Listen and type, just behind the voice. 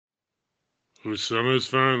Oh, summer's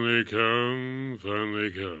finally come,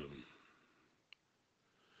 finally come.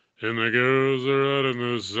 And the girls are out in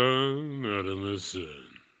the sun, out in the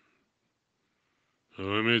sun. Oh,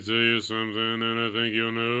 let me tell you something, and I think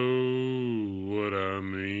you'll know what I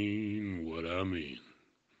mean, what I mean.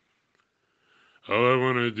 All I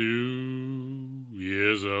wanna do,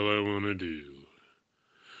 yes, all I wanna do.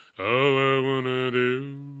 All I wanna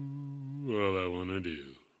do, all I wanna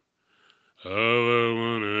do. All I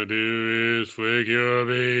wanna do is flick your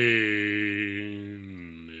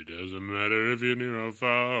bean. It doesn't matter if you're near or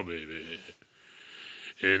far, baby.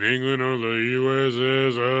 In England or the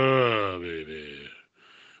USSR, baby.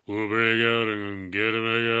 We'll break out and get a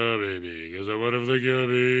mega, baby. 'Cause I wanna flick your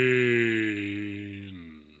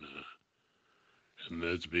bean. And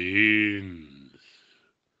that's beans.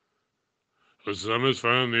 The summer's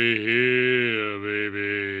finally here,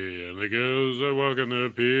 baby. And the girls are walking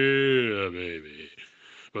the pier, baby.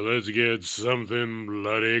 But let's get something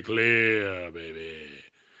bloody clear, baby.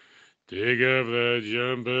 Take off that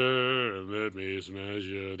jumper and let me smash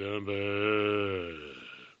your dumper.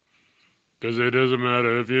 'Cause it doesn't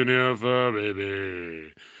matter if you're near or far,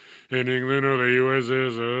 baby. In England or the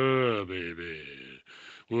USSR, baby.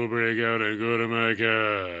 We'll break out and go to my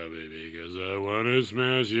car, baby. 'Cause I wanna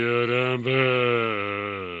smash your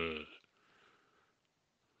dumper.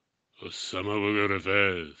 Oh, summer will go too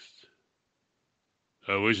fast.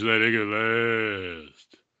 I wish that it could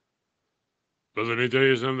last. But let me tell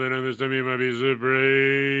you something, and this time you might be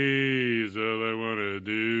surprised. All I wanna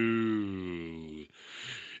do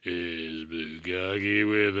is bukkake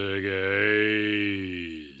with the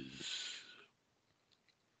guys.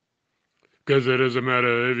 'Cause it doesn't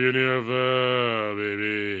matter if you're near or far,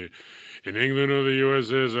 baby. In England or the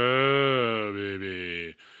USSR,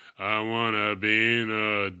 baby. I wanna be in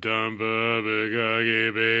a dumper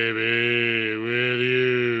bukkake, baby, with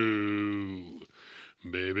you,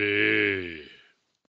 baby.